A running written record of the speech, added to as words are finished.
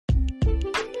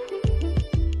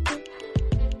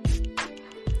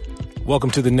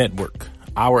Welcome to the network,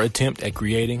 our attempt at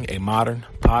creating a modern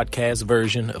podcast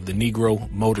version of the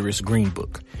Negro Motorist Green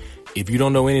Book. If you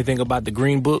don't know anything about the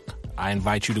Green Book, I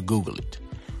invite you to Google it.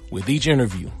 With each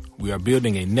interview, we are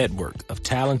building a network of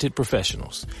talented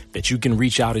professionals that you can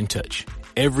reach out and touch.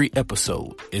 Every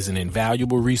episode is an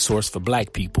invaluable resource for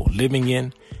Black people living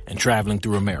in and traveling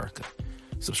through America.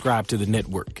 Subscribe to the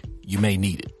network. You may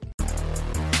need it.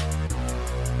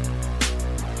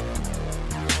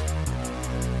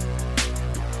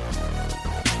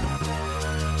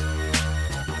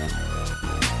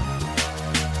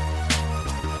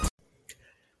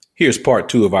 Here's part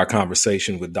 2 of our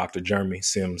conversation with Dr. Jeremy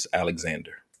Sims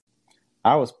Alexander.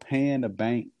 I was paying the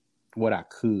bank what I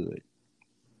could.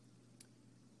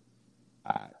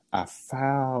 I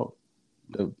filed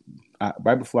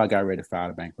right before I got ready to file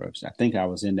the bankruptcy. I think I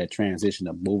was in that transition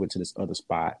of moving to this other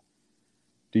spot.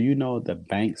 Do you know the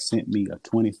bank sent me a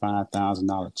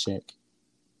 $25,000 check?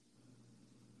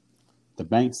 The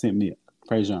bank sent me,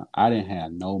 praise God, I didn't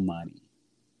have no money,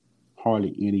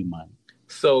 hardly any money.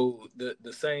 So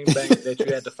the same bank that you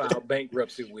had to file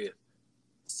bankruptcy with?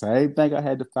 Same bank I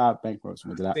had to file bankruptcy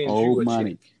with that I owed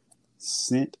money.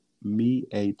 Sent me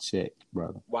a check,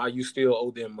 brother. While you still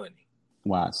owe them money?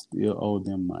 While I still owe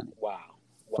them money. Wow.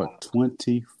 For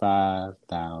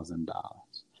 $25,000.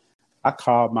 I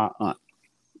called my aunt.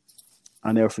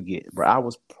 I'll never forget, bro. I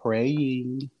was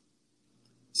praying,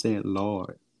 saying,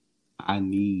 Lord, I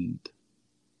need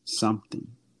something.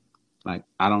 Like,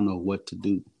 I don't know what to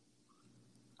do.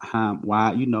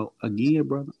 Why, again,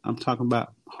 brother, I'm talking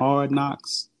about hard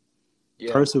knocks,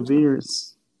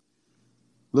 perseverance.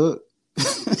 Look,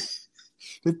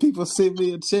 the people sent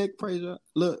me a check, praise God.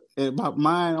 Look, and my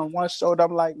mind on one shoulder,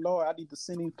 I'm like, Lord, I need to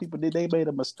send these people. Did they made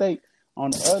a mistake? On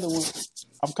the other one,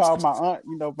 I'm calling my aunt,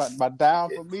 my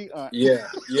down for me aunt. Yeah.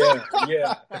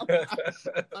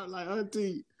 I'm like,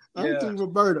 Auntie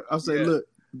Roberta. I say, look,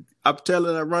 I'm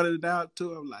telling her, running it down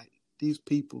to her. I'm like, these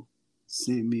people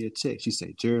send me a check. She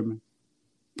said, Jeremy,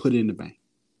 put it in the bank.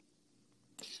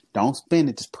 Don't spend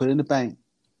it. Just put it in the bank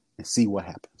and see what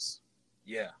happens.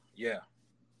 Yeah.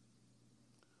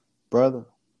 Brother,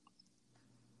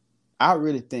 I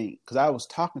really think, because I was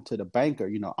talking to the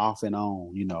banker, off and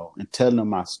on, and telling them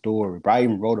my story. But I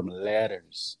even wrote them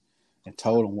letters and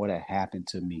told them what had happened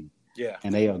to me. Yeah.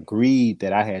 And they agreed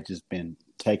that I had just been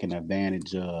taken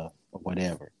advantage of or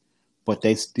whatever. But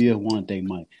they still wanted their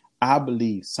money. I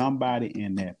believe somebody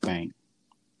in that bank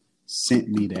sent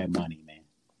me that money, man.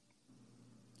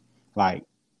 Like,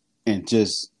 and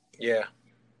just yeah.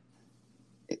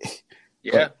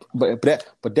 But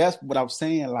that's what I'm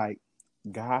saying. Like,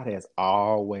 God has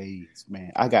always,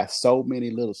 man. I got so many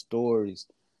little stories.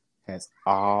 Has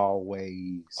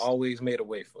always made a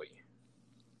way for you.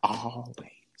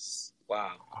 Always.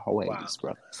 Wow. Always,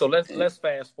 brother. So let's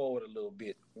fast forward a little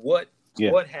bit. What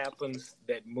happens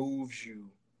that moves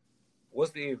you?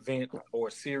 What's the event or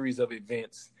series of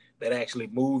events that actually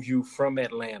move you from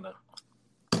Atlanta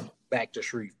back to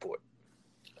Shreveport?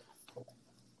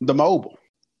 The mobile.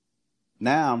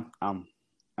 Now I'm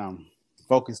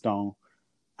focused on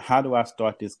how do I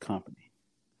start this company.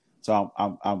 So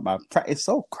it's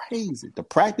so crazy. The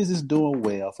practice is doing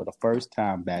well for the first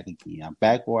time back again. I'm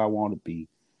back where I want to be,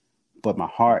 but my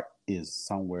heart is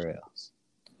somewhere else.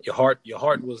 Your heart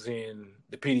was in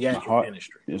the pediatric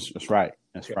industry. That's right.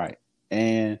 That's right.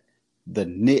 And the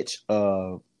niche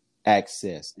of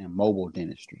access and mobile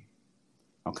dentistry.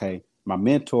 Okay. My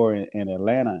mentor in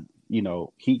Atlanta,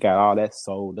 he got all that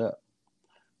sold up.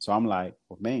 So I'm like,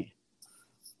 well, man,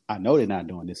 I know they're not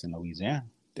doing this in Louisiana.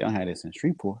 They don't have this in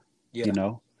Shreveport.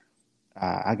 Yeah.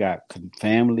 I got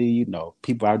family,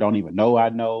 people I don't even know I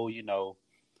know,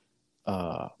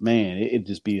 man, it'd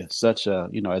just be such a,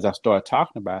 as I started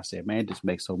talking about, I said, man, it just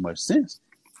makes so much sense,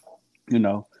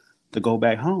 to go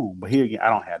back home. But here again, I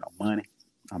don't have no money.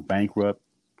 I'm bankrupt.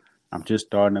 I'm just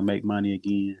starting to make money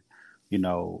again.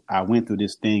 I went through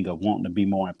this thing of wanting to be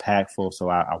more impactful. So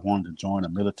I wanted to join the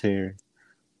military,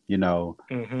 and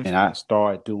I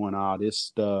started doing all this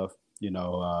stuff,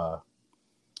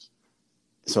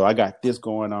 so I got this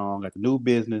going on, got the new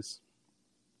business,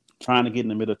 trying to get in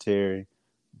the military,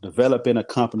 developing a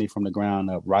company from the ground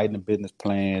up, writing a business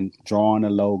plan, drawing a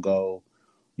logo,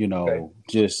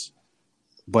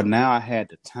 but now I had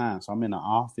the time. So I'm in the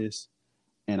office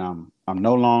and I'm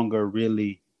no longer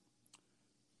really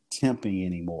temping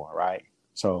anymore. Right.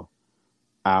 So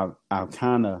I'm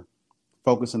kind of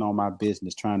focusing on my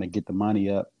business, trying to get the money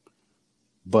up,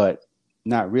 but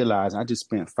not realizing I just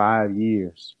spent 5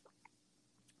 years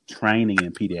training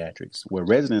in pediatrics, where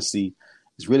residency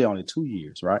is really only 2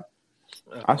 years, right?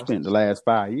 I spent the last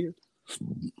 5 years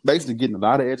basically getting a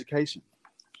lot of education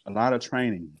a lot of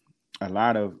training, a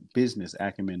lot of business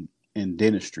acumen in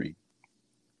dentistry,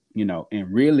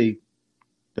 and really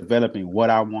developing what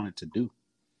I wanted to do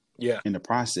Yeah. in the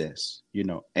process,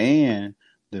 and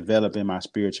developing my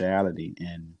spirituality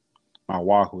and my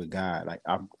walk with God. Like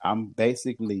I'm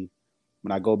basically,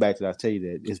 when I go back to that, I tell you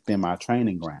that it's been my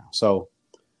training ground. So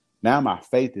now my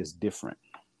faith is different.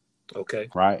 Okay.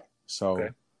 Right. So Okay.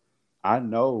 I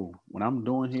know when I'm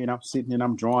doing here and I'm sitting and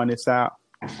I'm drawing this out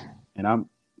and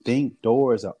think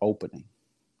doors are opening.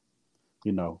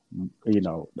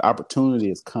 The opportunity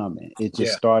is coming. It's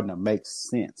just Yeah. starting to make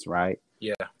sense, right?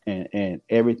 Yeah. And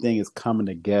everything is coming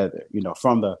together.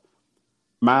 From the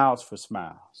Miles for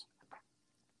Smiles.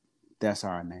 That's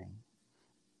our name.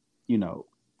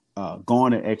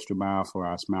 Going an extra mile for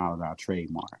our smile is our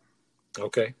trademark.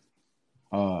 Okay.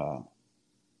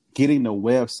 Getting the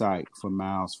website for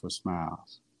Miles for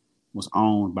Smiles was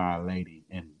owned by a lady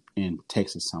in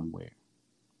Texas somewhere.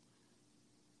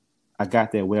 I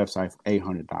got that website for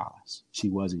 $800. She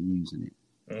wasn't using it.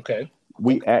 Okay.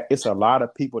 It's a lot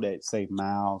of people that say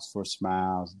Miles for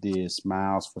Smiles, this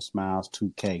Miles for Smiles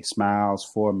 2K, Smiles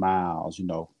for Miles,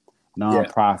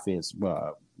 nonprofits,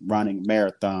 running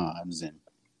marathons, and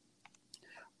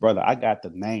brother, I got the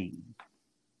name,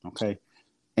 okay,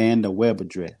 and the web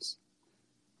address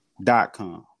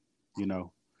 .com.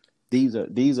 These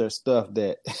are stuff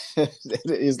that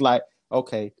is like,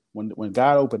 okay, when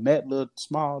God opened that little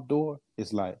small door,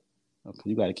 it's like, okay,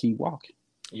 you got to keep walking.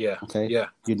 Yeah. Okay. Yeah.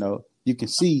 You can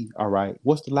see, all right,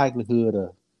 what's the likelihood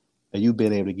of you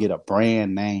being able to get a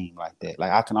brand name like that?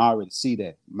 Like I can already see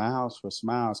that Miles for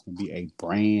Smiles can be a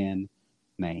brand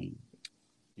name.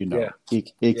 Yeah.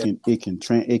 It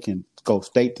can go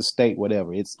state to state,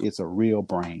 whatever. It's a real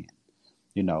brand.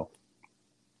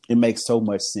 It makes so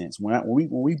much sense when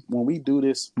we do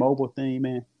this mobile thing,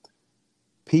 man.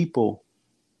 People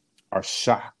are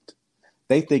shocked.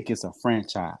 They think it's a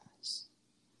franchise.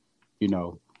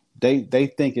 They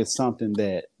think it's something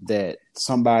that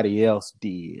somebody else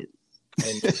did.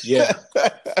 And yeah,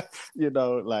 like they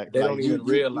like don't even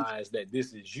realize that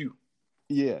this is you.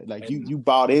 Yeah, like you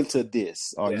bought into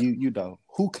this, or yeah.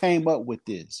 who came up with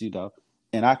this,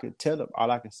 and I could tell them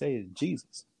all I can say is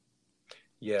Jesus.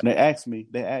 Yeah. And they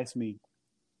asked me,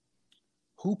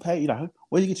 who paid?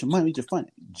 Where you get your money? Where's your fund?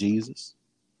 Jesus.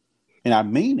 And I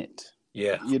mean it.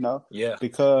 Yeah. Yeah.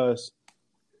 Because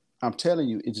I'm telling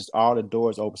you, it's just all the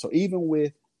doors open. So even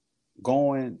with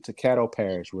going to Caddo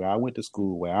Parish, where I went to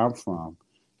school, where I'm from,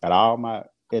 got all my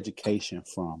education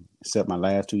from, except my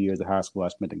last 2 years of high school I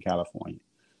spent in California.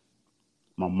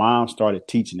 My mom started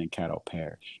teaching in Caddo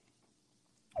Parish.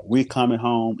 We're coming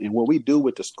home, and what we do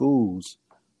with the schools,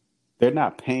 they're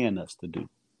not paying us to do.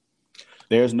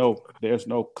 There's no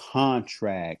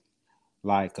contract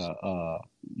like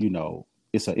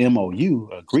it's an MOU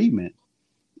agreement,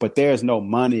 but there's no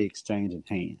money exchanging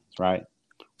hands, right?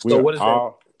 So what is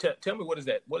that? Tell me, what does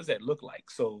that look like?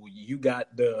 So you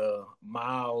got the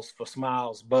Miles for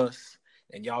Smiles bus,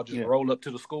 and y'all just roll up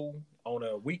to the school on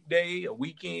a weekday, a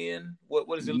weekend? What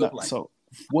does it look like? So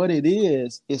what it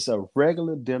is, it's a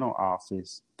regular dental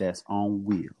office that's on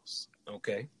wheels.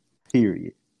 Okay.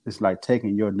 Period. It's like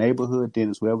taking your neighborhood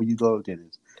dentist, wherever you go to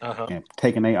dentist, and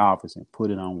taking their office and put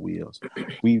it on wheels.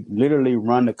 We literally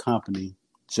run the company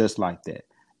just like that.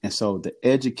 And so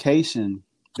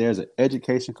there's an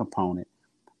education component,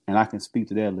 and I can speak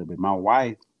to that a little bit. My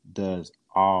wife does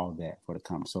all that for the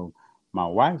company. So my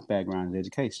wife's background is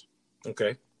education.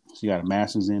 Okay. She got a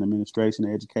master's in administration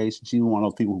and education. She's one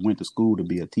of those people who went to school to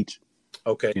be a teacher.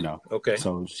 Okay. Okay.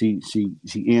 So she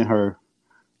in her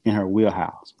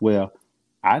wheelhouse. Well,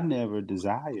 I never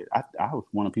desired. I was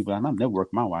one of the people. I never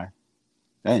worked with my wife.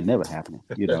 That ain't never happening.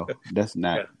 That's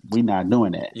not. We not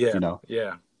doing that. Yeah.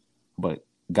 Yeah. But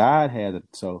God has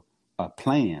a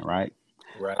plan, right?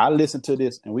 Right. I listened to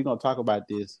this, and we're gonna talk about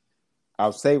this. I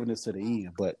was saving this to the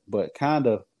end, but kind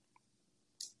of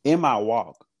in my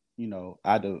walk,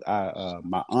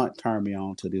 my aunt turned me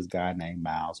on to this guy named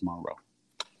Miles Monroe.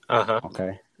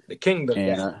 Okay. The kingdom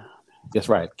guy. That's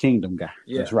right, kingdom guy.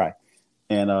 Yeah. That's right.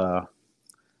 And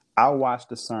I watched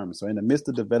the sermon. So in the midst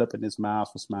of developing this Miles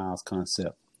for Smiles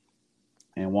concept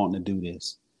and wanting to do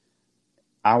this,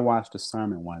 I watched the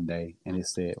sermon one day, and it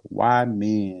said, "Why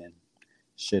men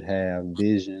should have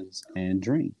visions and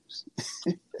dreams."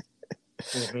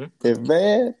 And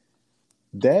man,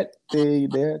 that thing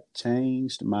there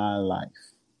changed my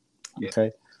life.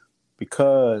 Okay.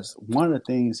 Because one of the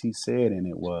things he said in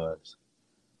it was,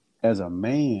 as a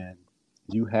man,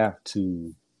 you have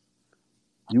to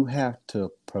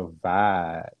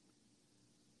provide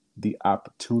the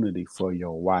opportunity for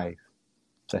your wife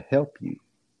to help you.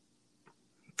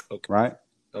 Okay. Right?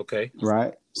 Okay.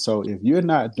 right? So if you're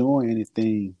not doing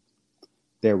anything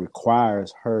that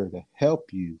requires her to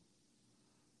help you,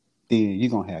 then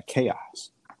you're gonna have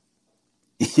chaos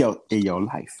in your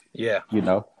life, Yeah. you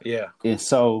know. Yeah. And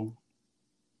so,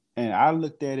 and I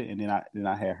looked at it, and then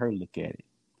I had her look at it,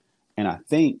 and I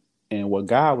think, and what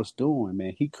God was doing,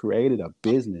 man, He created a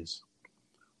business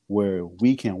where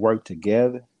we can work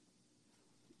together,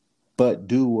 but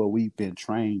do what we've been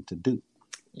trained to do.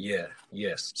 Yeah.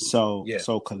 Yes. So, Yeah.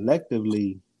 so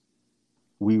collectively,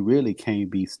 we really can't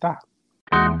be stopped.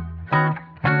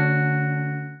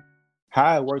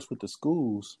 How it works with the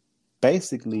schools,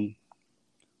 basically,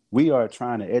 we are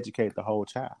trying to educate the whole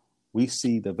child. We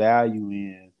see the value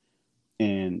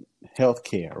in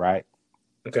healthcare, right,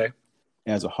 Okay.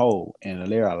 as a whole, and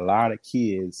there are a lot of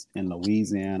kids in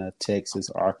Louisiana, Texas,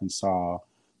 Arkansas,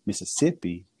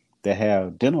 Mississippi that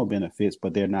have dental benefits,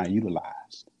 but they're not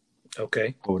utilized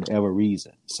Okay. for whatever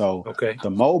reason. So Okay.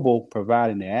 the mobile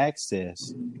providing the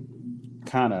access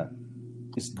kind of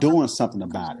is doing something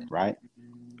about it, right?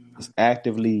 It's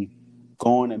actively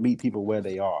going to meet people where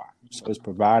they are. So it's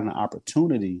providing an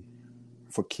opportunity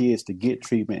for kids to get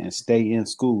treatment and stay in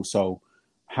school. So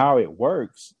how it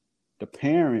works, the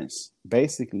parents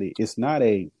basically, it's not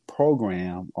a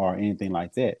program or anything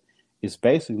like that. It's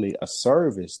basically a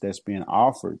service that's being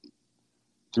offered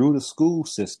through the school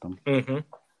system Mm-hmm.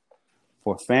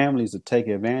 for families to take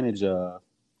advantage of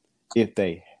if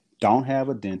they don't have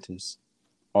a dentist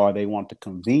or they want the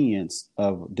convenience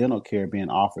of dental care being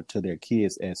offered to their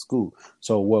kids at school.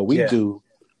 So what we Yeah. do,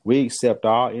 we accept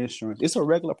all insurance. It's a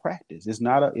regular practice. It's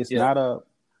not a Yeah.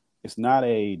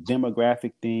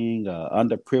 demographic thing,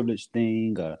 underprivileged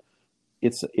thing.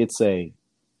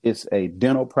 It's a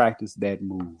dental practice that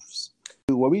moves.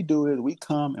 What we do is we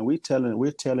come and we're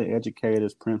telling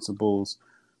educators, principals,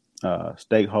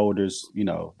 stakeholders,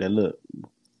 that look,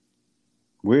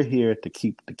 we're here to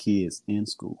keep the kids in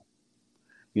school.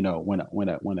 When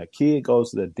a kid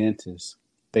goes to the dentist,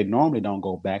 they normally don't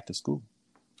go back to school.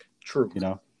 True.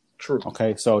 True.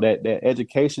 Okay, so that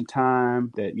education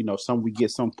time that we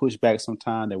get some pushback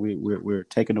sometime that we're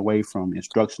taking away from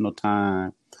instructional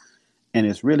time, and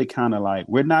it's really kind of like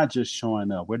we're not just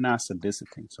showing up, we're not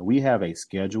soliciting. So we have a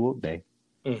scheduled day.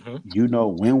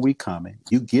 Mm-hmm. When we coming,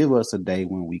 you give us a day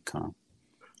when we come.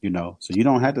 So you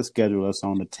don't have to schedule us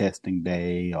on the testing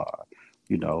day or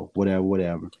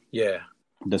whatever. Yeah.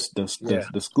 The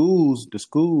schools,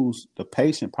 the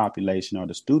patient population or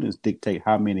the students dictate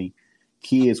how many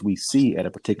kids we see at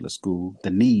a particular school, the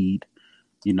need,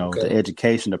 Okay. the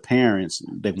education, the parents,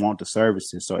 they want the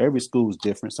services. So every school is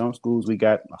different. Some schools we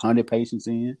got 100 patients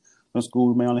in. Some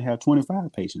schools may only have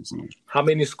 25 patients in. How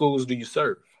many schools do you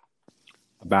serve?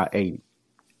 About 80.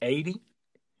 80?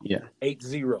 Yeah.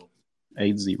 80.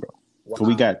 80. Wow. So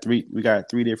we got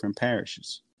three different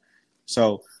parishes.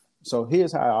 So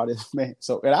here's how all this, man.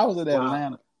 So when I was in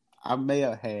Atlanta, I may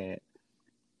have had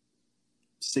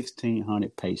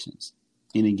 1,600 patients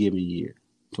any given year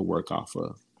to work off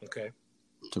of. Okay.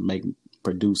 To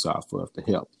produce off of, to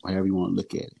help, however you want to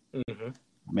look at it. Mm-hmm.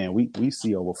 Man, we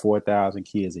see over 4,000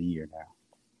 kids a year now,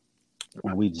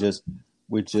 and we're just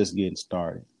getting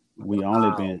started. We're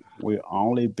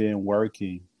only been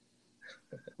working.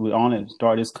 We only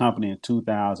started this company in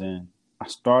 2000. I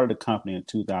started the company in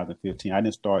 2015. I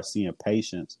didn't start seeing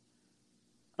patients.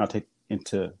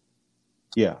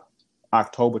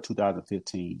 October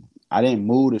 2015. I didn't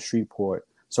move to Shreveport.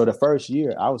 So the first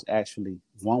year, I was actually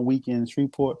 1 week in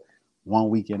Shreveport, 1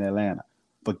 week in Atlanta.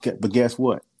 But guess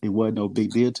what? It wasn't no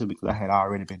big deal to me because I had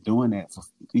already been doing that for,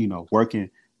 working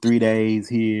 3 days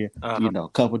here, a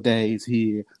couple days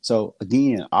here. So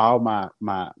again, all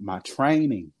my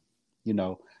training,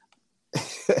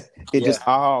 just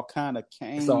all kind of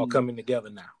came. It's all coming together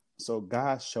now. So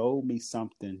God showed me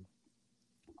something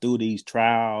through these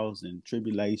trials and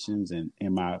tribulations and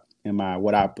in my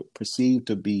what I perceive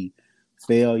to be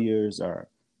failures or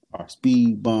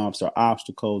speed bumps or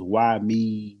obstacles. Why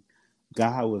me?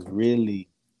 God was really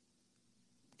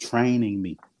training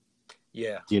me.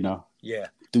 Yeah. Yeah.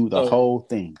 Through the whole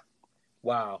thing.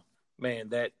 Wow, man,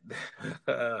 that's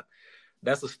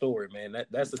a story, man.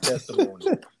 That's a testimony.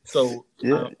 So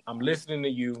yeah. I'm listening to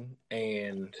you,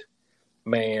 and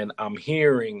man, I'm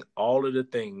hearing all of the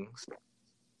things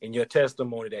in your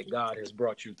testimony that God has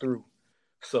brought you through.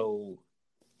 So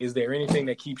is there anything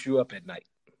that keeps you up at night?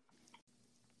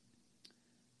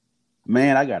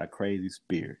 Man, I got a crazy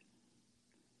spirit.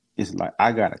 It's like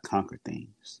I got to conquer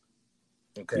things.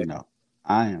 Okay.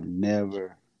 I am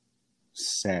never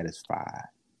satisfied.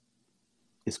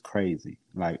 It's crazy.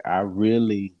 Like I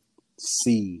really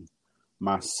see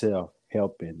myself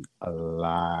helping a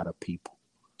lot of people.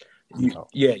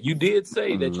 You did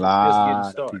say a that you were just getting lot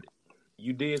of started. people,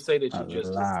 You did say that a you just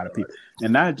getting lot of people, started.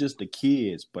 and not just the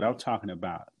kids, but I'm talking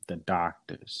about the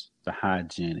doctors, the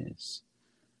hygienists,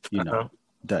 you Uh-huh. know,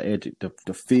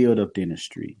 the field of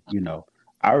dentistry.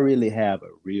 I really have a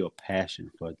real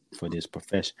passion for this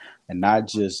profession, and not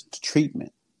just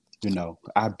treatment.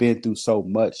 I've been through so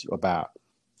much about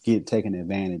getting taken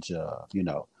advantage of.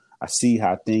 I see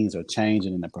how things are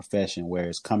changing in the profession, where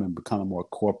it's becoming more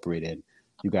corporate, and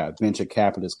you got venture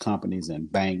capitalist companies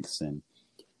and banks and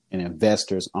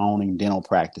investors owning dental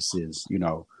practices.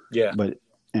 Yeah. But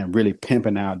and really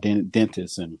pimping out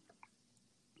dentists, and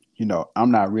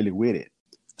I'm not really with it.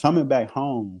 Coming back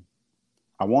home,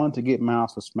 I wanted to get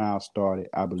Miles for Smiles started.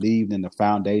 I believed in the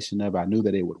foundation of it. I knew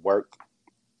that it would work.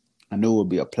 I knew it would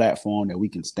be a platform that we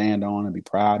can stand on and be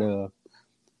proud of.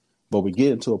 But we're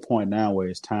getting to a point now where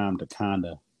it's time to kind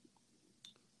of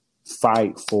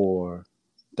fight for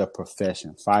the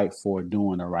profession, fight for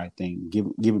doing the right thing,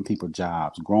 giving people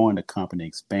jobs, growing the company,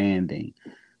 expanding.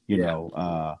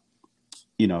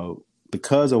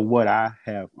 Because of what I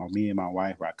have, or me and my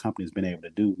wife, our company's been able to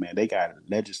do, man, they got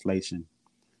legislation,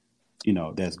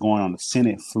 that's going on the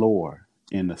Senate floor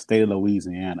in the state of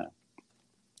Louisiana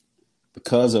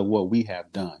because of what we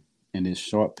have done in this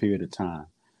short period of time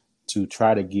to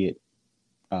try to get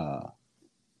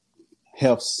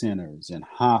health centers and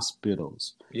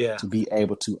hospitals Yeah. to be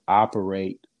able to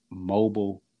operate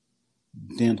mobile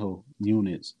dental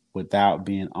units without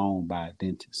being owned by a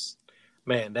dentist.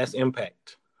 Man, that's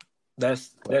impact.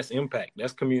 That's impact.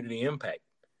 That's community impact.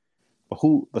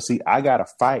 But see, I gotta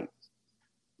fight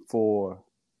for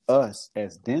us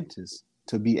as dentists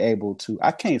to be able to.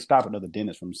 I can't stop another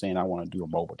dentist from saying I want to do a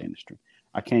mobile dentistry.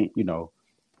 I can't.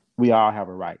 We all have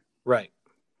a right. Right.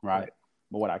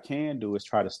 But what I can do is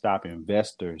try to stop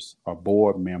investors or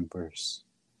board members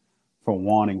from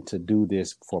wanting to do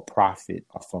this for profit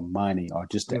or for money or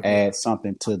just to add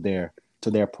something to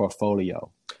their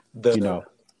portfolio.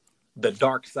 The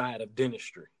dark side of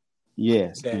dentistry.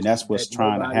 Yes, and that's what's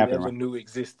trying to happen. Nobody ever knew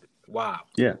existed. Wow.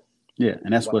 Yeah,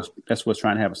 and that's what's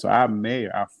trying to happen. So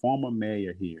our former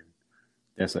mayor here,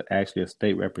 that's actually a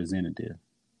state representative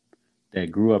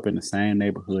that grew up in the same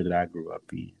neighborhood that I grew up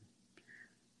in,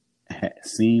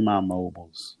 seen my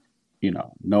mobiles,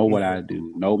 know what I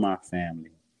do, know my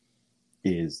family,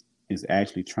 is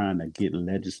actually trying to get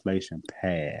legislation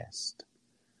passed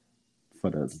for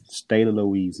the state of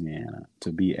Louisiana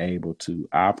to be able to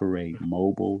operate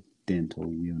mobile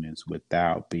dental units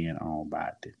without being owned by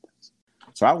a dentist.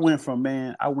 So I went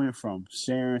from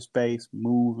sharing space,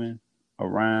 moving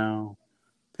around,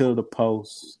 pillar to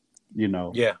post,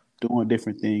 doing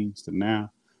different things, to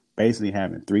now basically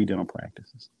having 3 dental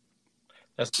practices.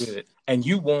 That's good. And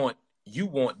you want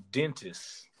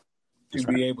dentists to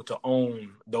be able to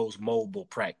own those mobile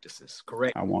practices,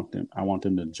 correct? I want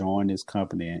them to join this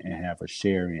company and have a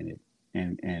share in it,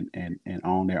 and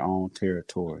own their own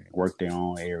territory, work their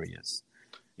own areas.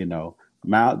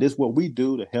 This what we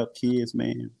do to help kids,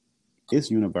 man.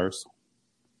 It's universal.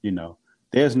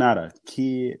 There's not a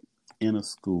kid in a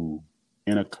school,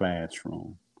 in a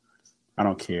classroom, I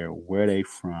don't care where they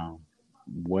from,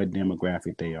 what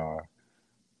demographic they are,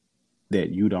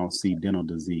 that you don't see dental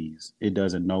disease. It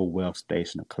doesn't know wealth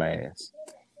station or class.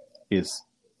 It's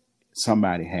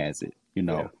somebody has it,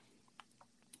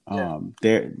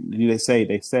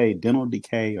 They say dental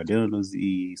decay or dental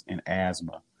disease and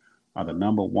asthma are the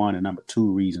number 1 and number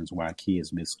 2 reasons why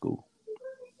kids miss school.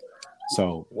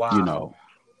 So, wow.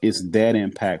 It's that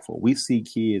impactful. We see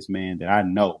kids, man, that I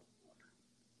know.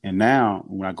 And now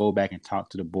when I go back and talk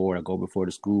to the board, I go before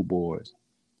the school boards,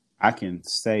 I can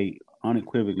say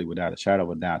unequivocally, without a shadow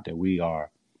of a doubt, that we are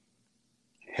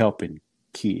helping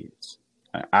kids.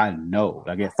 I know.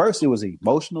 Like at first it was an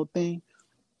emotional thing,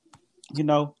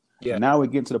 Yeah. And now we're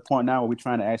getting to the point now where we're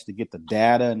trying to actually get the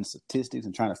data and statistics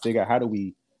and trying to figure out how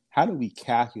do we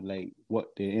calculate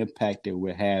what the impact that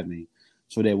we're having,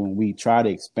 so that when we try to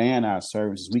expand our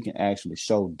services, we can actually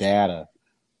show data,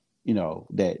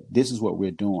 that this is what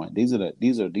we're doing. These are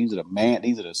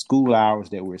the school hours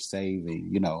that we're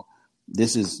saving.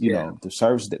 This is, the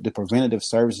service, the preventative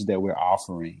services that we're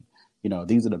offering.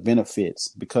 These are the benefits,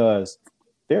 because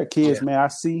there are kids, man, I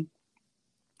see,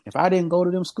 if I didn't go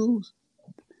to them schools,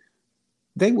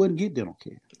 they wouldn't get dental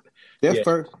care.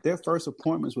 Their first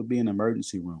appointments would be in the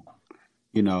emergency room,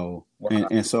 Wow.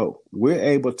 And so we're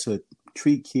able to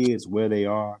treat kids where they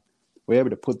are. We're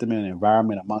able to put them in an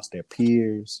environment amongst their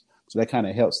peers. So that kind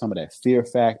of helps some of that fear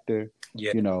factor.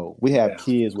 Yeah. We have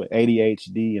kids with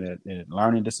ADHD and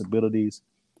learning disabilities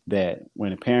that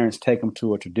when the parents take them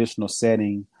to a traditional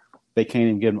setting, they can't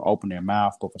even get them to open their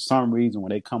mouth. But for some reason, when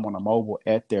they come on a mobile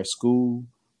at their school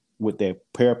with their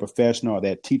paraprofessional or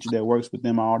that teacher that works with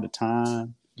them all the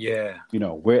time, Yeah.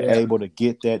 We're able to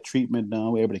get that treatment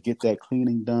done. We're able to get that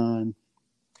cleaning done.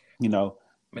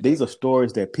 These are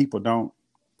stories that people don't,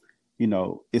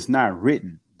 it's not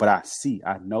written, but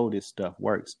I know this stuff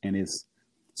works. And it's,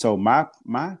 so my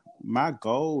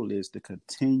goal is to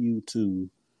continue to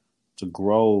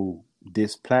grow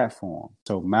this platform.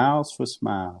 So Miles for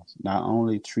Smiles not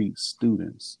only treats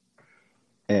students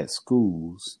at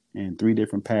schools in 3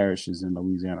 different parishes in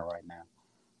Louisiana right now,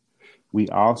 we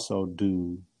also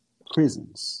do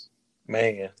prisons.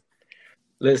 Man,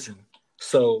 listen.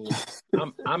 So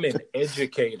I'm an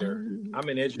educator. I'm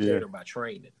an educator by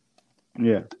training.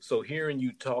 Yeah. So hearing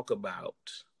you talk about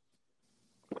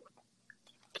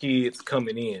kids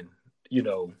coming in,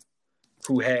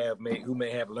 who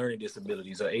may have learning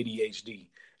disabilities or ADHD,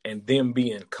 and them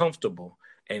being comfortable,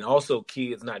 and also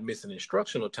kids not missing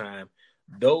instructional time,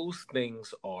 those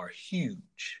things are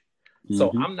huge. Mm-hmm.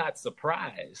 So I'm not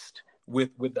surprised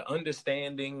with the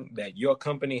understanding that your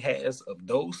company has of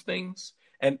those things.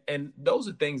 And those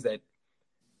are things that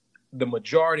the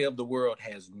majority of the world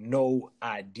has no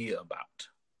idea about.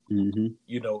 Mm-hmm.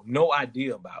 No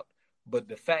idea about. But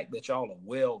the fact that y'all are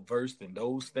well versed in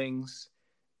those things,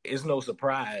 is no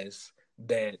surprise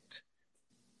that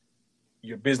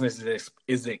your business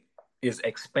is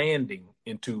expanding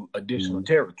into additional mm-hmm.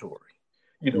 territory.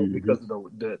 Mm-hmm. Because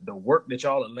the work that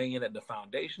y'all are laying at the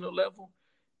foundational level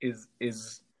is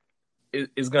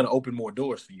going to open more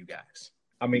doors for you guys.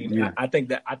 I mean, yeah. I think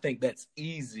that's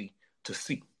easy to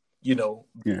see,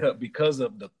 because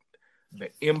of the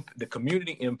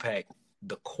community impact,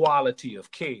 the quality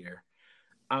of care.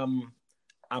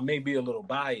 I may be a little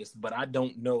biased, but I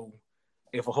don't know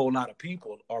if a whole lot of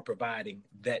people are providing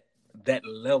that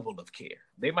level of care.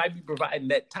 They might be providing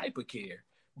that type of care,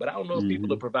 but I don't know if mm-hmm.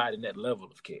 people are providing that level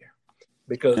of care.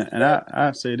 Because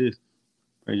I say this,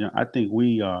 I think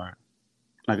we are,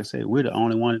 like I said, we're the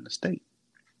only one in the state.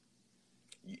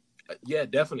 Yeah,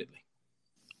 definitely.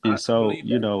 And so,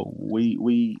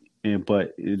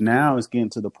 but now it's getting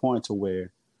to the point to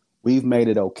where we've made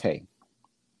it okay,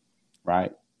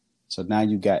 right? So now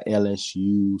you got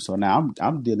LSU. So now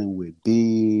I'm dealing with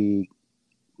big,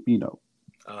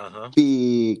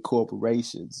 big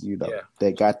corporations,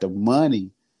 that got the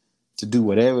money to do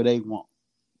whatever they want,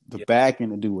 the backing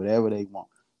to do whatever they want.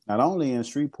 Not only in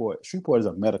Shreveport is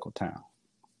a medical town.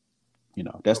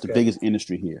 That's the biggest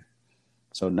industry here.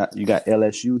 So now you got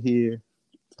LSU here,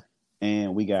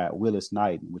 and we got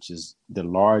Willis-Knighton, which is the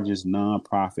largest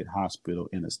nonprofit hospital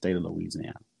in the state of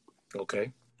Louisiana.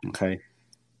 Okay.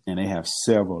 And they have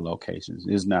several locations.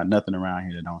 There's nothing around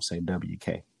here that don't say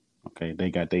WK. Okay.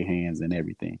 They got their hands in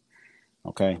everything.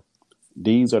 Okay.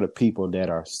 These are the people that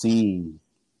are seeing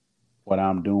what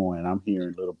I'm doing. I'm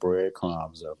hearing little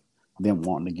breadcrumbs of them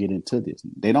wanting to get into this.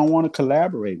 They don't want to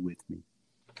collaborate with me,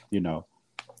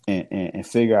 and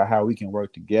figure out how we can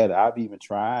work together. I've even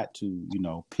tried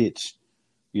to, pitch,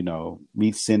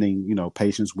 me sending,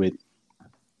 patients with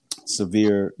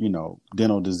severe,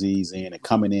 dental disease in and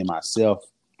coming in myself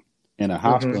in a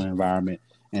hospital mm-hmm. environment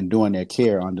and doing their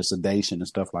care under sedation and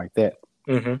stuff like that.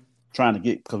 Mm-hmm. Trying to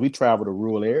because we travel to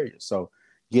rural areas. So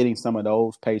getting some of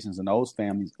those patients and those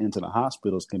families into the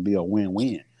hospitals can be a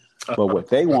win-win. But what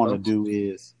they want to do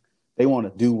is they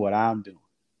want to do what I'm doing.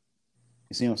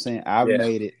 You see what I'm saying?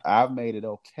 I've made it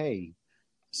okay.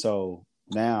 So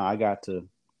now I got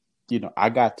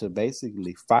to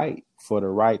basically fight for the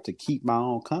right to keep my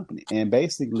own company. And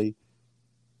basically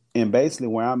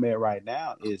where I'm at right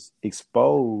now is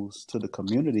exposed to the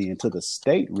community and to the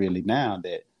state really now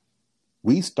that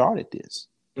we started this.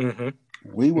 Mm-hmm.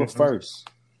 We were mm-hmm. first.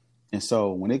 And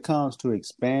so when it comes to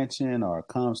expansion or it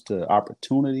comes to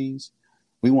opportunities,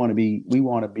 we want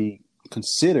to be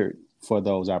considered for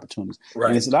those opportunities. Right.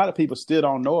 And it's a lot of people still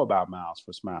don't know about Miles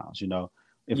for Smiles.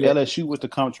 If LSU was to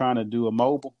come trying to do a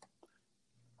mobile,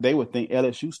 they would think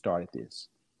LSU started this.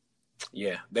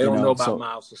 Yeah, they don't know about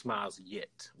Miles for Smiles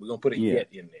yet. We're going to put a yet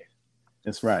in there.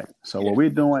 That's right. So what we're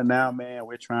doing now, man,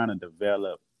 we're trying to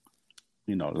develop,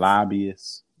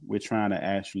 lobbyists. We're trying to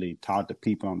actually talk to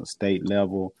people on the state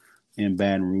level in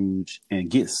Baton Rouge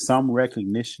and get some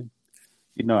recognition.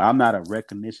 I'm not a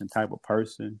recognition type of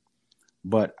person,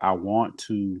 but I want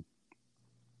to.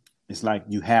 It's like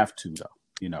you have to, though.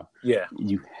 Yeah.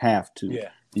 You have to. Yeah.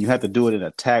 You have to do it in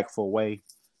a tactful way.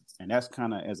 And that's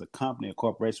kind of, as a company, a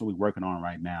corporation, we're working on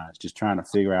right now. It's just trying to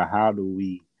figure out how do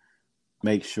we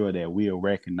make sure that we are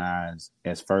recognized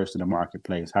as first in the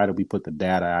marketplace? How do we put the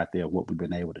data out there of what we've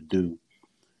been able to do?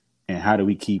 And how do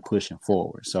we keep pushing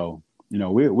forward? So You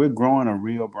know, we're growing a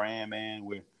real brand, man.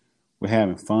 We're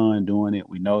having fun doing it.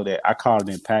 We know that I call it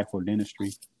impactful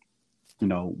dentistry. You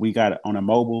know, we got it on a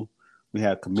mobile. We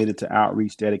have committed to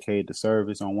outreach, dedicated to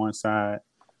service on one side.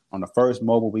 On the first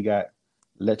mobile, we got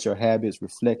let your habits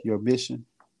reflect your mission.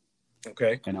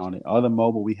 Okay. And on the other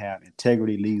mobile, we have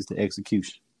integrity leads to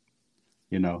execution.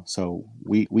 You know, so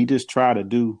we just try to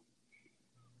do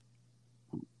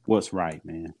what's right,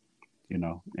 man. You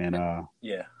know, and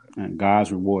and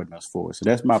God's rewarding us for it. So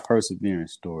that's my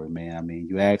perseverance story, man. I mean,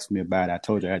 you asked me about it. I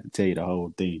told you I had to tell you the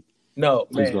whole thing. No,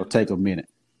 man. It's gonna take a minute.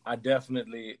 I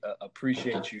definitely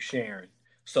appreciate you sharing.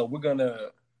 So we're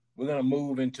gonna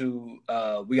move into.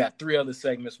 We got 3 other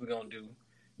segments we're gonna do.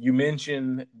 You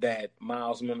mentioned that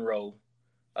Miles Monroe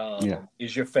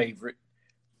is your favorite.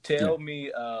 Tell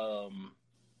me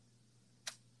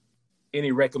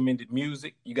any recommended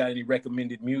music. You got any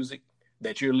recommended music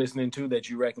that you're listening to that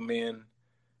you recommend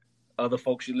other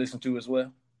folks should listen to as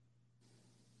well?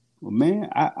 Well, man,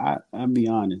 I'll be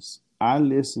honest. I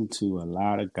listen to a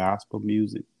lot of gospel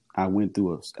music. I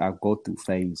go through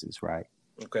phases, right?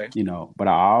 Okay. You know, but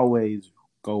I always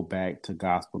go back to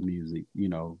gospel music. You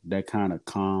know, that kind of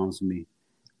calms me.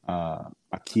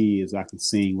 My kids, I can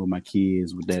sing with my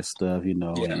kids with that stuff, you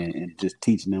know, and just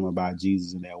teaching them about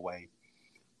Jesus in that way.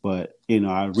 But, you know,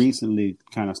 I recently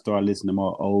kind of started listening to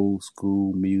more old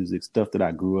school music, stuff that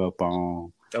I grew up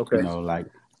on. Okay. You know, like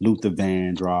Luther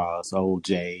Vandross,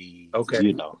 OJ, okay.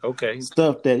 You know, okay.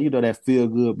 Stuff that, you know, that feel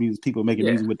good music, people making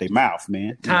music with their mouth,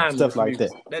 man. Stuff like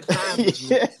music. That timeless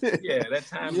music. Yeah, that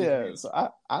timeless music. So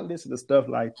I listen to stuff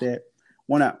like that.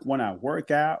 When I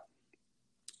work out,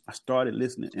 I started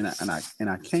listening and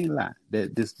I can't lie.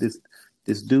 That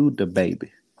this dude, the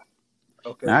baby.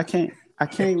 Okay. Now, I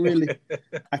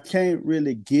can't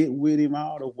really get with him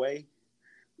all the way.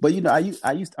 But you know, I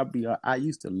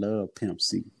used to love Pimp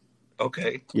C.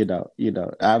 Okay. You know.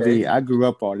 I mean, I grew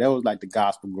up on that was like the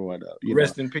gospel growing up.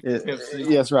 Rest in peace, Pimp C.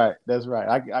 That's right.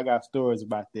 I got stories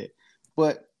about that.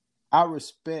 But I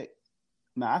respect.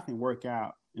 Now I can work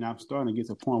out, and I'm starting to get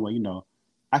to a point where, you know,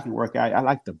 I can work out. I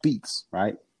like the beats,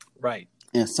 right? Right.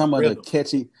 And some of the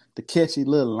catchy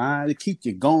little lines to keep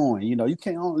you going. You know, you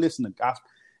can't only listen to gospel.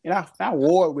 And I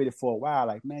warred with it for a while.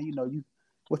 Like, man, you know,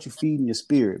 what you feeding your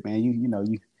spirit, man.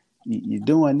 You're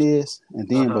doing this, and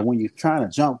then but when you're trying to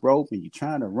jump rope and you're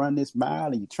trying to run this mile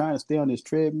and you're trying to stay on this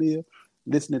treadmill,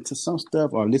 listening to some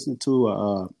stuff or listening to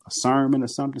a sermon or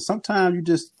something, sometimes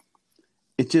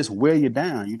it just wear you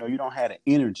down. You know, you don't have the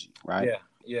energy, right?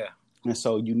 Yeah. And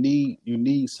so you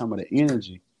need some of the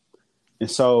energy. And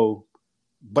so,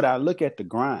 but I look at the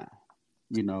grind,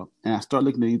 you know, and I start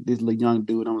looking at this little young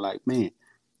dude. I'm like, man,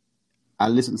 I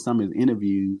listen to some of his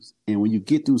interviews, and when you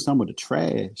get through some of the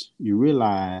trash, you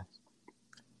realize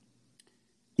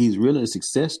he's really a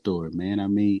success story, man. I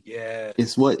mean,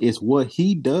 it's what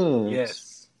he does.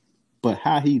 Yes. But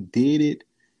how he did it,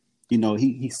 you know,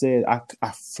 he said,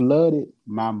 I flooded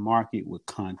my market with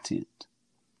content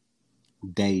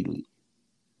daily,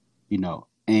 you know,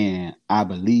 and I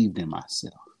believed in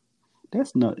myself.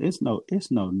 It's no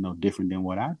different than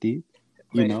what I did.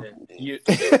 You know,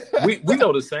 we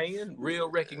know the saying, real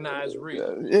recognize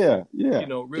real. Yeah. You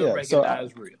know, real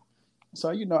recognize real.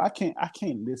 So, you know, I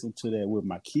can't listen to that with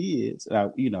my kids.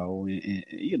 You know, and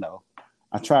you know,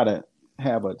 I try to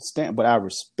have a stand, but I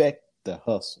respect the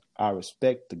hustle. I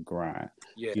respect the grind.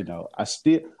 Yeah. You know, I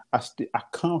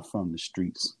come from the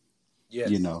streets. Yes.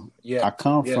 You know, yeah. I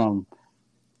come from,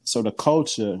 so the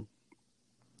culture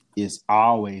is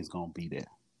always gonna be there.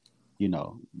 You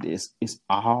know, it's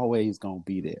always gonna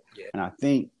be there. Yeah. And I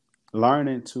think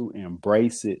learning to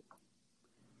embrace it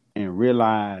and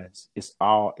realize it's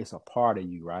a part of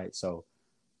you, right? So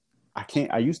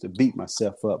I used to beat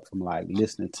myself up from like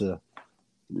listening to,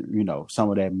 you know, some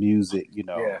of that music, you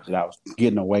know, that I was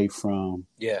getting away from.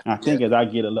 Yeah. And I think as I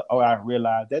get I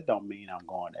realize that don't mean I'm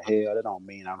going to hell. That don't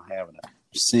mean I'm having a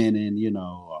sinning, you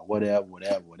know, or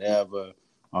whatever,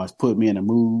 or it's put me in a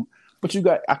mood. But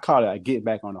I call it a get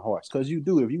back on the horse. Because if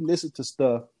you listen to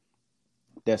stuff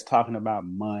that's talking about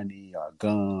money or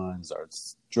guns or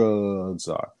drugs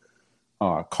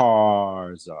or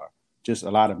cars or just a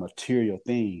lot of material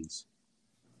things,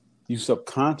 you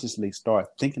subconsciously start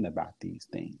thinking about these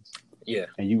things. Yeah.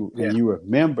 And you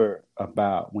remember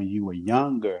about when you were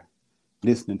younger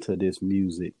listening to this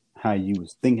music, how you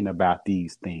was thinking about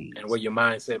these things. And what your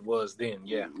mindset was then,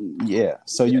 yeah. Yeah.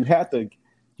 So you have to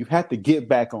get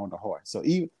back on the horse. So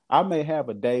I may have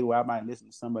a day where I might listen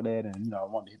to some of that and, you know, I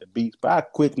want to hit the beats, but I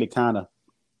quickly kind of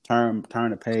turn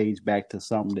the page back to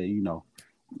something that, you know,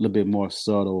 a little bit more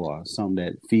subtle or something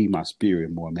that feed my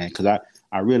spirit more, man. Because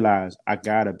I realize I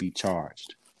gotta be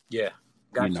charged. Yeah.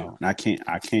 Got you know, and I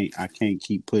can't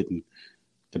keep putting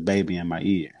the baby in my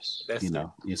ears. That's you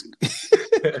know, it's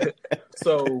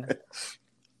So,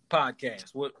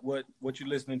 podcast. What you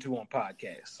listening to on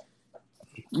podcasts?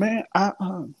 man, I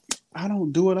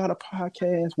don't do a lot of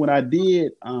podcasts. When I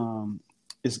did,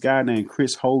 this guy named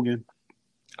Chris Hogan,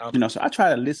 you know, so I try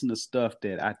to listen to stuff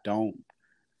that I don't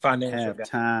Financial have guy.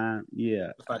 time.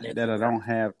 Yeah, Financial that I guy. don't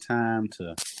have time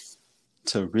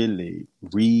to really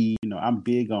read. You know, I'm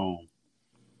big on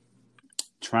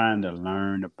trying to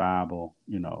learn the Bible.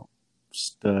 You know,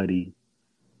 study.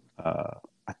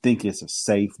 I think it's a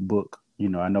safe book. You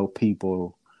know, I know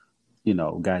people, you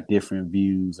know, got different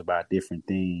views about different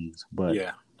things, but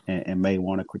Yeah. and may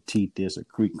want to critique this or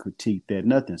critique that.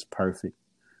 Nothing's perfect.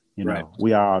 You know, Right.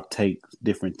 we all take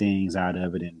different things out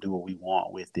of it and do what we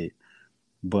want with it.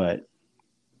 But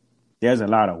there's a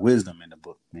lot of wisdom in the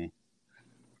book, man.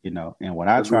 You know, and what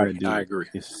I try to do I agree.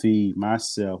 is feed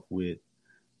myself with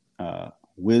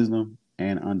wisdom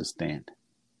and understanding.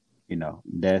 You know,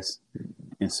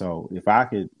 and so if I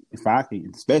could,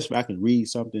 especially if I could read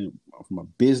something from a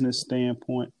business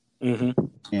standpoint, Mm-hmm.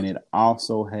 and it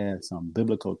also has some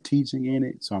biblical teaching in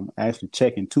it, so I'm actually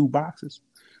checking two boxes.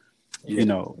 Yeah. You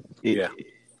know,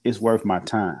 it's worth my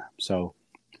time. So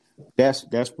that's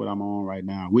what I'm on right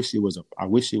now. I wish it was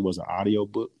an audio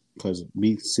book, because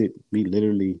me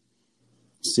literally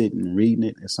sitting and reading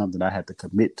it is something I have to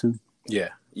commit to. Yeah.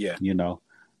 You know,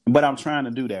 but I'm trying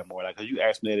to do that more. Like, 'cause you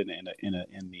asked me that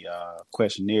in the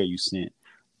questionnaire you sent.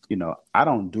 You know, I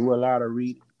don't do a lot of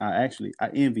reading. I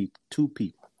envy two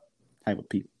type of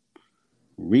people: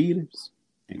 readers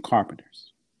and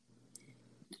carpenters.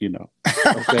 You know,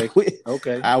 Okay.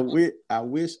 Okay. I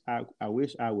wish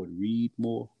I would read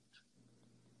more.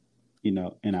 You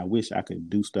know, and I wish I could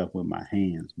do stuff with my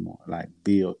hands more, like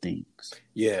build things.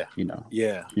 Yeah. You know.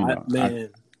 Yeah.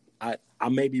 I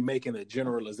may be making a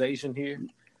generalization here,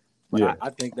 but Yeah.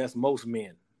 I think that's most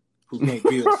men who can't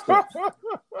build stuff.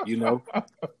 You know,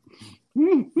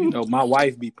 my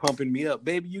wife be pumping me up,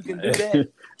 baby. You can do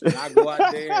that, and I go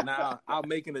out there and I'll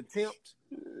make an attempt.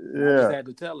 I just had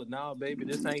to tell her, no, baby,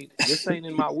 this ain't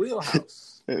in my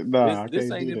wheelhouse. Nah,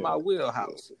 this ain't in my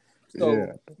wheelhouse. So,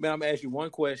 Yeah. man, I'm gonna ask you one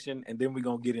question, and then we're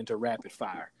gonna get into rapid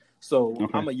fire. So, Okay.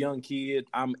 I'm a young kid.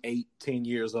 I'm 10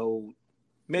 years old,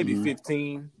 maybe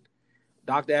 15.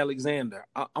 Dr. Alexander,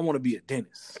 I want to be a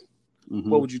dentist.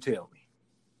 What would you tell me?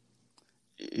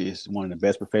 It's one of the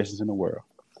best professions in the world.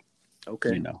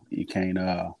 Okay. You know,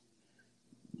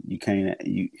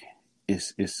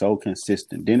 it's so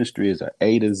consistent. Dentistry is a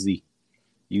A to Z.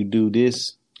 You do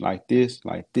this,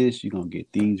 you're gonna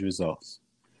get these results.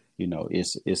 You know,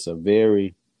 it's a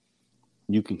very,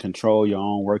 you can control your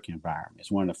own work environment. It's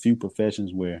one of the few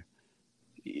professions where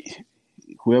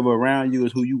whoever around you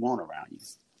is who you want around you.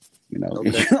 You know,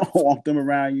 if you don't want them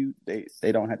around you, they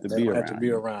don't have to be around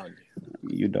you.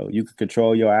 You know, you can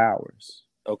control your hours.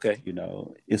 Okay. You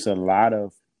know, it's a lot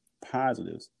of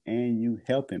positives, and you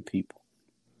helping people.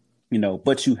 You know,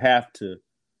 but you have to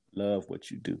love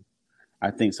what you do.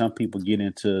 I think some people get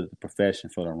into the profession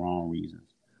for the wrong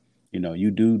reasons. You know,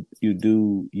 you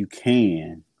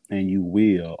can and you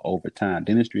will over time.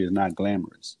 Dentistry is not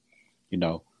glamorous, you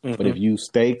know, but if you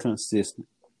stay consistent,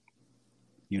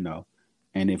 you know,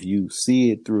 and if you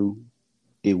see it through,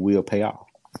 it will pay off.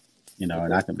 You know,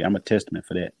 and I'm a testament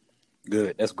for that.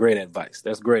 Good. That's great advice.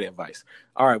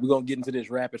 All right, we're gonna get into this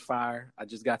rapid fire. I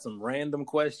just got some random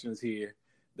questions here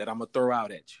that I'm gonna throw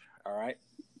out at you. All right.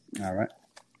 All right.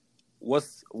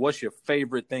 What's your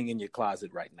favorite thing in your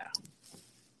closet right now?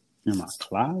 In my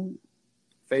closet?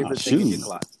 Favorite thing in your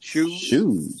closet?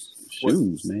 Shoes,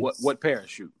 man. What pair of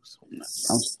shoes?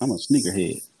 I'm a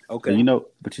sneakerhead. Okay.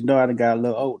 But I done got a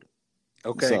little older.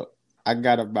 Okay. So I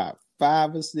got about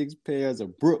 5 or 6 pairs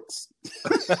of Brooks.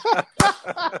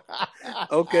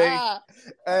 Okay.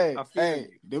 Hey,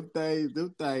 them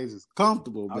things is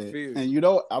comfortable, man. And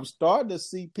I'm starting to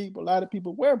see a lot of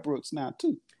people wear Brooks now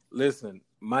too. Listen,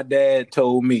 my dad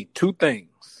told me 2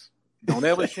 things. Don't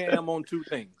ever sham on 2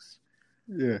 things.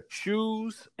 Yeah.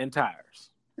 Shoes and tires.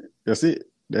 That's it.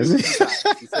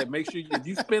 He said, make sure if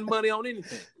you spend money on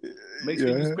anything, make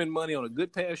sure you spend money on a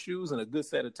good pair of shoes and a good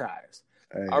set of tires.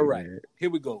 Hey, all right, man. Here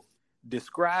we go.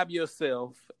 Describe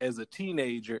yourself as a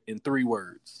teenager in 3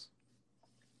 words.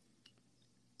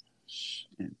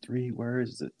 In 3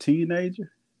 words, as a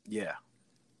teenager? Yeah.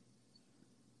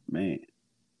 Man.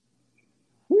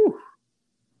 Whew.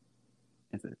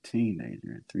 As a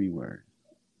teenager in 3 words.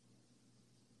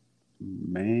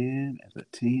 Man, as a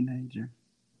teenager.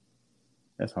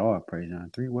 That's hard, Praise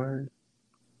John. 3 words.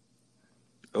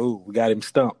 Oh, we got him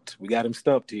stumped.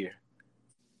 here.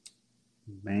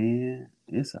 Man,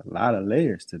 it's a lot of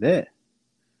layers to that.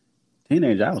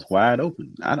 Teenager, I was wide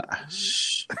open.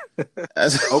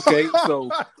 Okay, so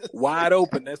wide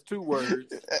open, that's 2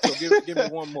 words. So give me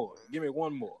one more. Give me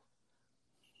one more.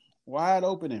 Wide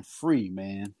open and free,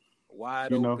 man.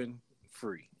 Wide open,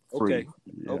 free. Free. Okay.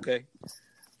 Yeah. Okay.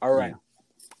 All right.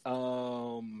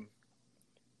 Yeah.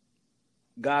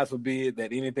 God forbid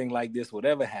that anything like this would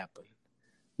ever happen.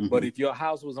 Mm-hmm. But if your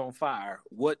house was on fire,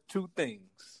 what 2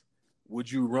 things would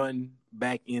you run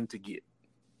back in to get?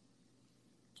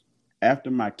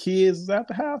 After my kids is out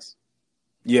the house?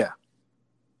 Yeah.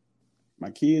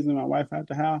 My kids and my wife out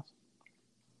the house?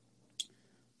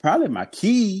 Probably my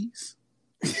keys.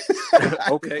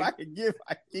 Okay. If I could get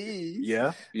my keys.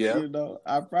 Yeah. You know,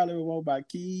 I probably would want my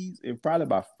keys and probably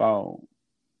my phone.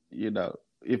 You know,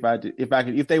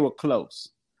 if they were close.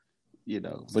 You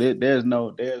know, but there's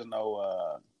no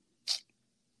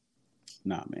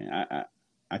nah, man.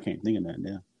 I can't think of nothing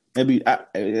there. Maybe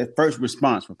first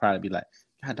response would probably be like,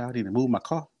 God, dog, I need to move my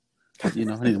car. You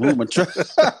know, I need to move my truck.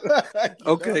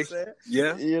 Okay.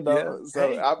 Yeah. You know, yeah.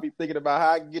 So I'll be thinking about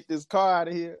how I can get this car out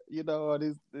of here, you know, or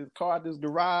this car in this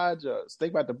garage, or it's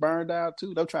about to burn down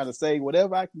too. I'm trying to save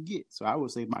whatever I can get. So I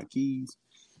would say my keys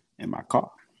and my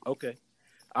car. Okay.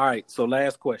 All right. So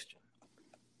last question.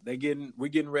 We're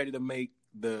getting ready to make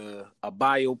a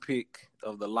biopic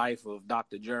of the life of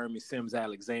Dr. Jeremy Sims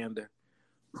Alexander.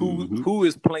 Who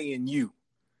is playing you?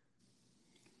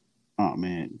 Oh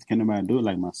man, can nobody do it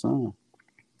like my son?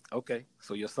 Okay,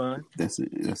 so your son? That's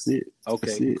it. Okay, That's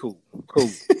it. Cool.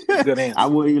 Good answer. I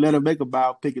wouldn't even let him make a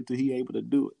biopic until he able to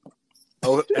do it.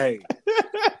 Oh, hey,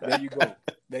 there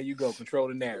you go. Control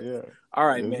the narrative. Yeah. All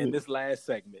right, man. It. This last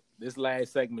segment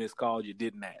is called "You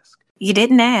Didn't Ask." You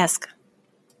didn't ask.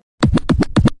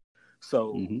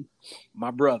 So,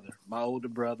 my older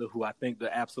brother, who I think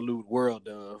the absolute world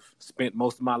of, spent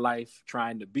most of my life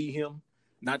trying to be him.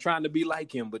 Not trying to be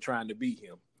like him, but trying to be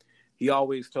him. He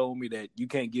always told me that you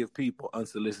can't give people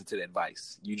unsolicited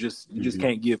advice. You just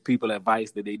can't give people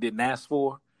advice that they didn't ask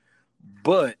for.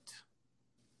 But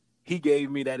he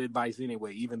gave me that advice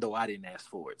anyway, even though I didn't ask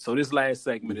for it. So this last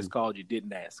segment is called "You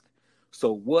Didn't Ask."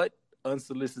 So what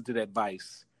unsolicited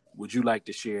advice would you like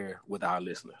to share with our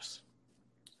listeners?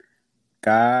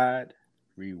 God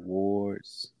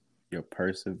rewards your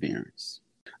perseverance.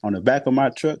 On the back of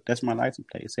my truck, that's my license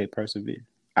plate. It say persevere.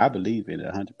 I believe it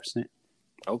 100%.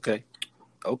 Okay.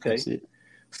 That's it.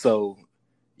 So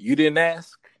you didn't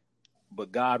ask,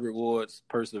 but God rewards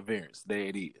perseverance. There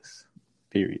it is.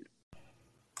 Period.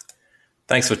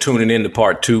 Thanks for tuning in to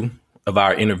part 2 of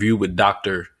our interview with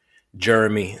Dr.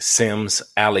 Jeremy Sims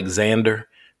Alexander.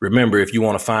 Remember, if you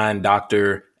want to find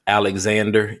Dr.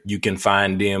 Alexander, you can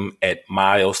find him at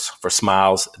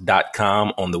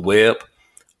milesforsmiles.com on the web.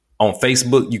 On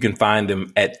Facebook, you can find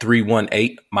him at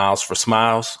 318 Miles for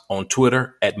Smiles. On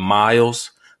Twitter, at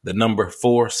Miles,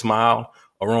 4 Smile,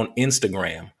 or on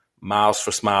Instagram, Miles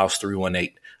for Smiles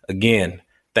 318. Again,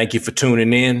 thank you for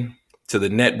tuning in to the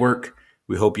network.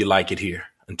 We hope you like it here.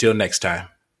 Until next time.